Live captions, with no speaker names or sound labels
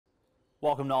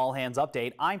Welcome to All Hands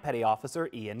Update. I'm Petty Officer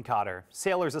Ian Cotter.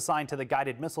 Sailors assigned to the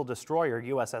guided missile destroyer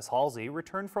USS Halsey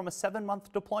returned from a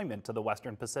 7-month deployment to the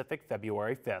Western Pacific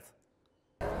February 5th.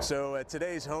 So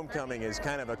today's homecoming is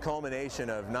kind of a culmination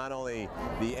of not only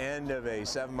the end of a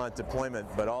 7-month deployment,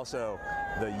 but also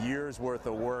the year's worth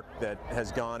of work that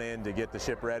has gone in to get the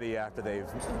ship ready after they've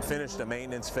finished a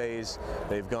maintenance phase.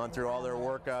 They've gone through all their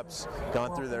workups,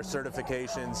 gone through their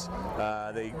certifications.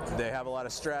 They have a lot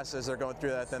of stress as they're going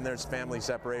through that. Then there's family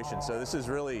separation. So this is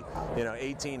really,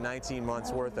 18, 19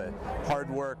 months worth of hard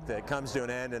work that comes to an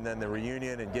end, and then the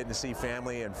reunion and getting to see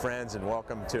family and friends and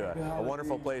welcome to a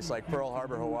wonderful place like Pearl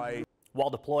Harbor, Hawaii. While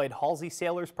deployed, Halsey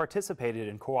sailors participated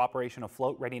in cooperation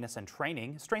afloat readiness and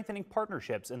training, strengthening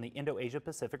partnerships in the Indo-Asia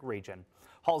Pacific region.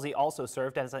 Halsey also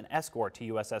served as an escort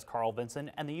to USS Carl Vinson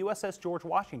and the USS George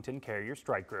Washington Carrier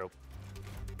Strike Group.